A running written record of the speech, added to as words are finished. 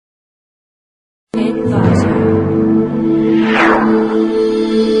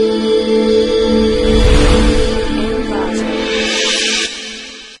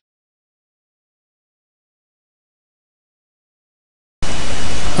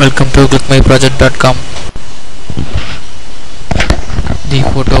Welcome to clickmyproject.com. The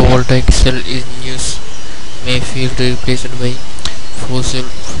photovoltaic cell in use may feel replaced by fossil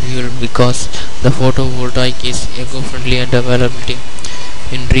fuel because the photovoltaic is eco-friendly and availability.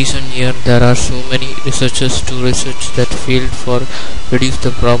 In recent years, there are so many researchers to research that field for reduce the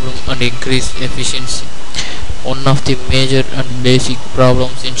problem and increase efficiency. One of the major and basic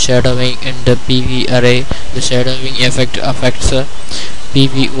problems in shadowing in the PV array, the shadowing effect affects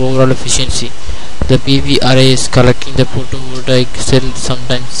PV overall efficiency. The PV array is collecting the photovoltaic cell.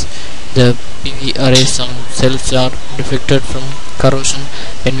 Sometimes the PV array cells are defected from corrosion,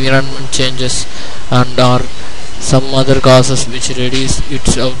 environment changes, and or some other causes which reduce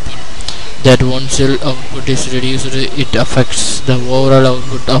its output. That one cell output is reduced, it affects the overall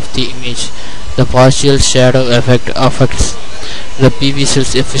output of the image. The partial shadow effect affects the PV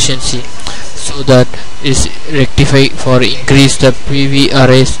cell's efficiency, so that is rectified for increase the PV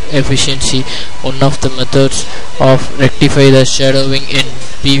array's efficiency. One of the methods of rectify the shadowing in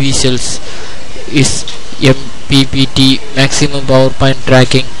PV cells is MPPT, maximum power point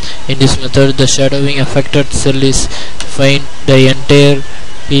tracking. In this method, the shadowing affected cell is find the entire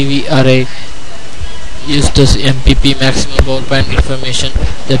PV array. Use this MPP, maximum power point information.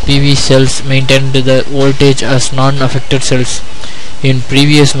 The PV cells maintained the voltage as non-affected cells. In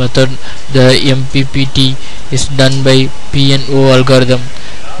previous method, the MPPT is done by PNO algorithm.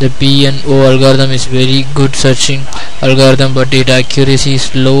 The PNO algorithm is very good searching algorithm, but its accuracy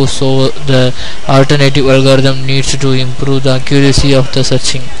is low, so the alternative algorithm needs to improve the accuracy of the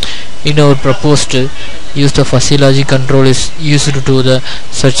searching. In our proposed use, the fuzzy logic control is used to the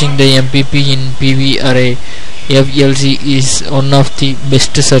searching the MPP in PV array. FLC is one of the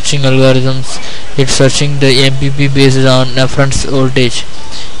best searching algorithms. It's searching the MPP based on reference voltage.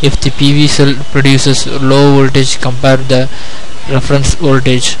 If the PV cell produces low voltage compared to the reference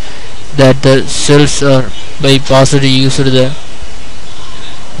voltage, that the cells are bypassed, used the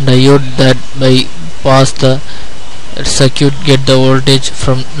diode that bypass the circuit get the voltage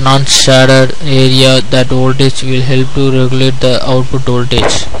from non-shadowed area. That voltage will help to regulate the output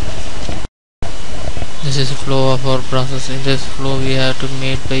voltage. This is the flow of our process. In this flow we have to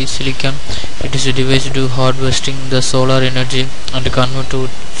made by silicon. It is a device to harvesting the solar energy and convert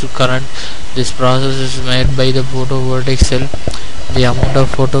to current. This process is made by the photovoltaic cell. The amount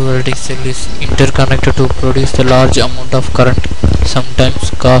of photovoltaic cell is interconnected to produce the large amount of current,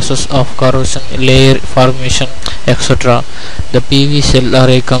 sometimes causes of corrosion, layer formation, etc. The PV cell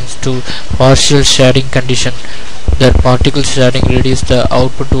array comes to partial shading condition. That particle shading reduces the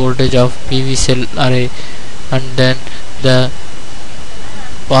output voltage of PV cell array, and then the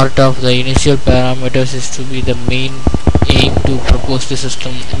part of the initial parameters is to be the main aim to propose the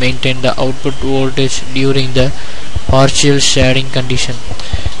system maintain the output voltage during the partial shading condition.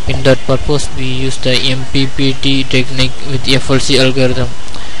 In that purpose, we use the MPPT technique with FLC algorithm.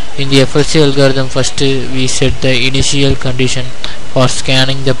 In the FLC algorithm, first we set the initial condition for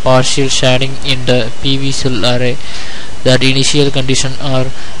scanning the partial shading in the PV cell array. That initial condition are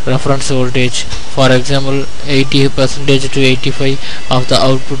reference voltage, for example 80% to 85 of the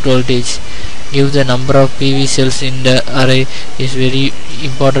output voltage. Give the number of PV cells in the array is very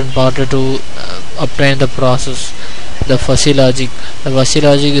important part to obtain the process. The fuzzy logic. The fuzzy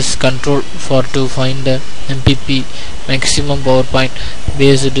logic is controlled for to find the MPP, maximum power point,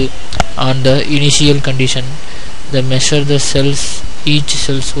 based on the initial condition. They measure the cells, each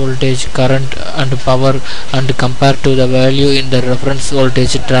cell's voltage, current and power, and compare to the value in the reference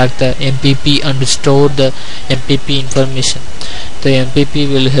voltage, track the MPP and store the MPP information. The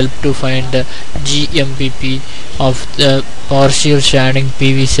MPP will help to find the GMPP of the partial shading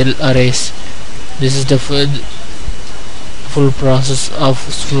PV cell arrays. This is the full process of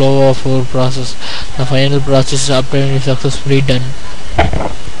flow of our process. The final process is apparently successfully done.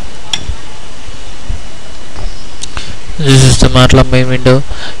 This is the MATLAB main window.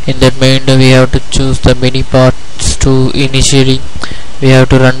 In that main window we have to choose the many parts to initially we have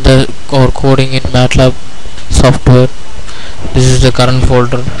to run our coding in MATLAB software. This is the current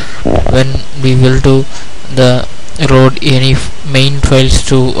folder. When we will do the load any main files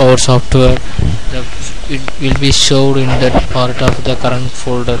to our software, it will be showed in that part of the current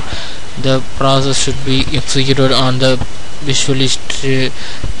folder. The process should be executed on the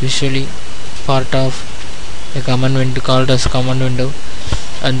visually part of a command window called as command window,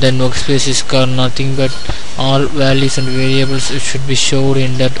 and then workspace is nothing but all values and variables. It should be showed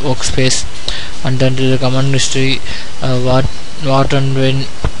in that workspace, and then to the command history, what and when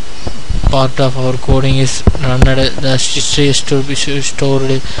part of our coding is run. The history is to be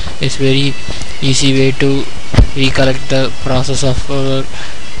stored is very easy way to recollect the process of our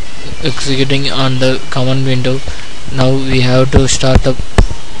executing on the command window. Now we have to start the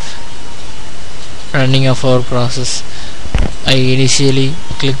running of our process. I initially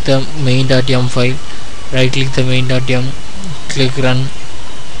click the main.yum file, right click the main.yum, click run.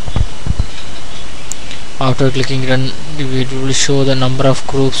 After clicking run, it will show the number of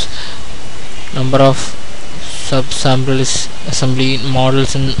groups, number of sub-samples, assembly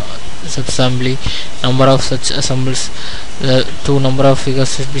models and sub-assembly, number of such assembles. The two number of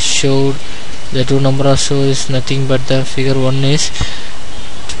figures should be showed. The two number of show is nothing but the figure 1 is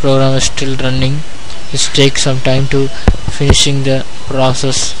the program is still running. It takes some time to finishing the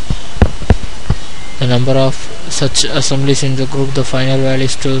process. The number of such assemblies in the group, the final value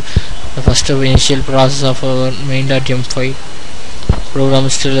is to the first initial process of our main.yum file. Program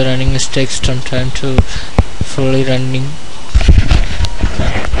is still running. It takes some time to fully running.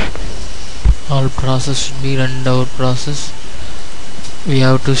 All process should be run our process. We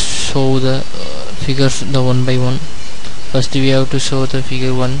have to show the figures the one by one. First we have to show the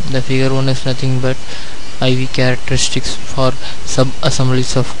figure 1. The figure 1 is nothing but IV characteristics for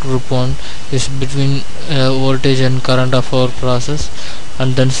sub-assemblies of group 1 is between voltage and current of our process,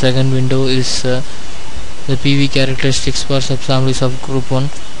 and then second window is the PV characteristics for sub-assemblies of group 1.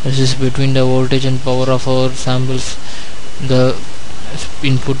 This is between the voltage and power of our samples, the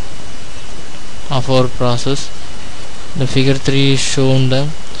input of our process. The figure 3 is shown the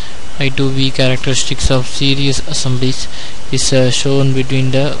I2V characteristics of series assemblies is shown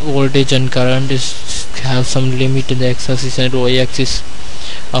between the voltage and current is have some limit in the x-axis and y-axis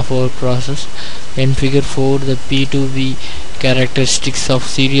of our process. In figure 4, the P2V characteristics of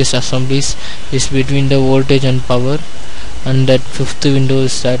series assemblies is between the voltage and power, and that fifth window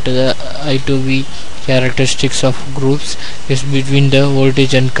is that the I2V characteristics of groups is between the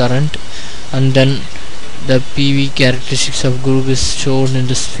voltage and current, and then the PV characteristics of group is shown in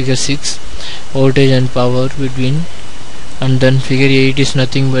this figure 6, voltage and power between, and then figure 8 is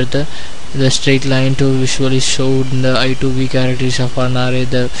nothing but the straight line to visually showed in the I2V characteristics of an array,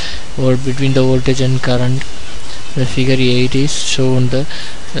 the between the voltage and current. The figure 8 is shown the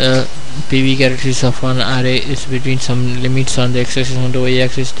PV characteristics of an array is between some limits on the x-axis and the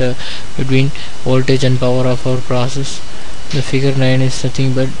y-axis, the between voltage and power of our process. The figure 9 is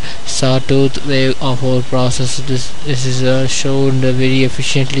nothing but sawtooth wave of our process. This is shown very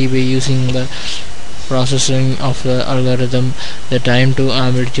efficiently by using the processing of the algorithm, the time to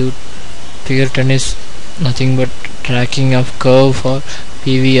amplitude. Figure 10 is nothing but tracking of curve for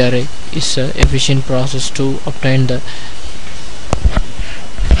PV array is an efficient process to obtain the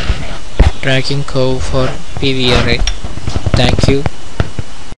tracking curve for PV array. Thank you.